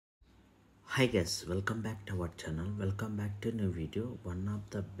Hi guys, welcome back to our channel. Welcome back to new video. One of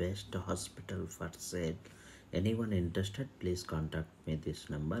the best hospital for sale. Anyone interested, please contact me this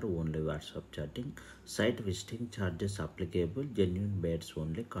number. Only WhatsApp chatting. Site visiting charges applicable. Genuine beds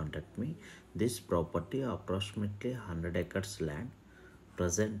only. Contact me. This property approximately 100 acres land.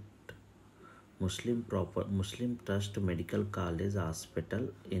 Present Muslim Trust Medical College Hospital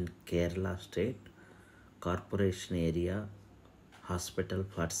in Kerala State. Corporation area hospital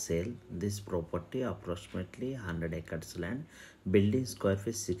for sale. This property approximately 100 acres land. Building square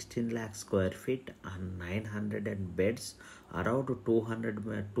feet 16 lakh square feet and 900 and beds. Around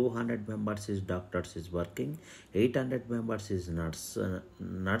 200 members is doctors is working. 800 members is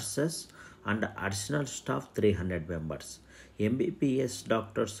nurses and additional staff 300 members. MBBS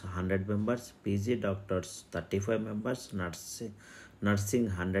doctors 100 members. PG doctors 35 members. Nursing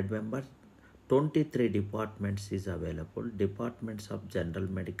 100 members. 23 departments is available. Departments of general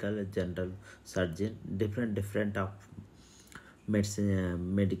medical, general surgeon, different of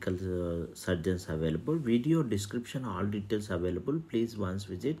medicine, medical surgeons available. Video description, all details available. Please once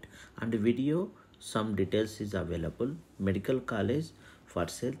visit. And video, some details is available. Medical college for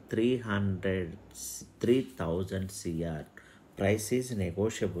sale 3,000 CR. Price is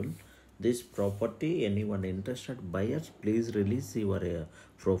negotiable. This property, anyone interested buyers, please release your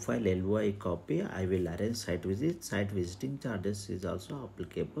profile LOI copy. I will arrange site visit. Site visiting charges is also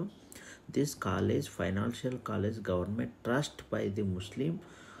applicable. This college, financial college, government trust by the Muslim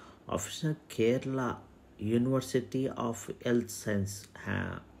officer Kerala University of Health Science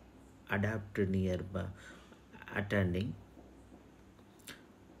adapted nearby attending.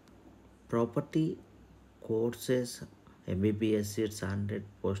 Property courses MBBS seats and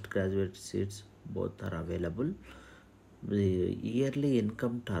postgraduate seats both are available. The yearly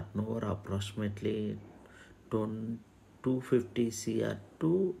income turnover approximately 250 CR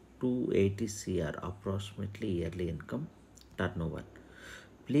to 280 CR approximately yearly income turnover.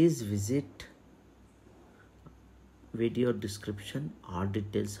 Please visit video description, all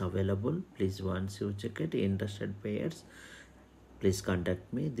details available. Please once you check it, interested payers, please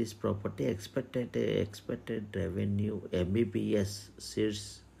contact me. This property expected revenue MBBS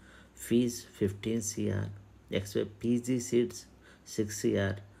seats fees 15 CR, PG seats 6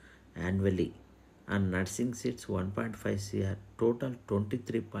 CR annually, and nursing seats 1.5 CR. Total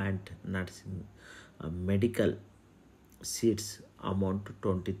 23 point nursing medical seats amount to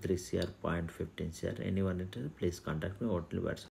 23 CR, 0.15 CR. Anyone interested, please contact me.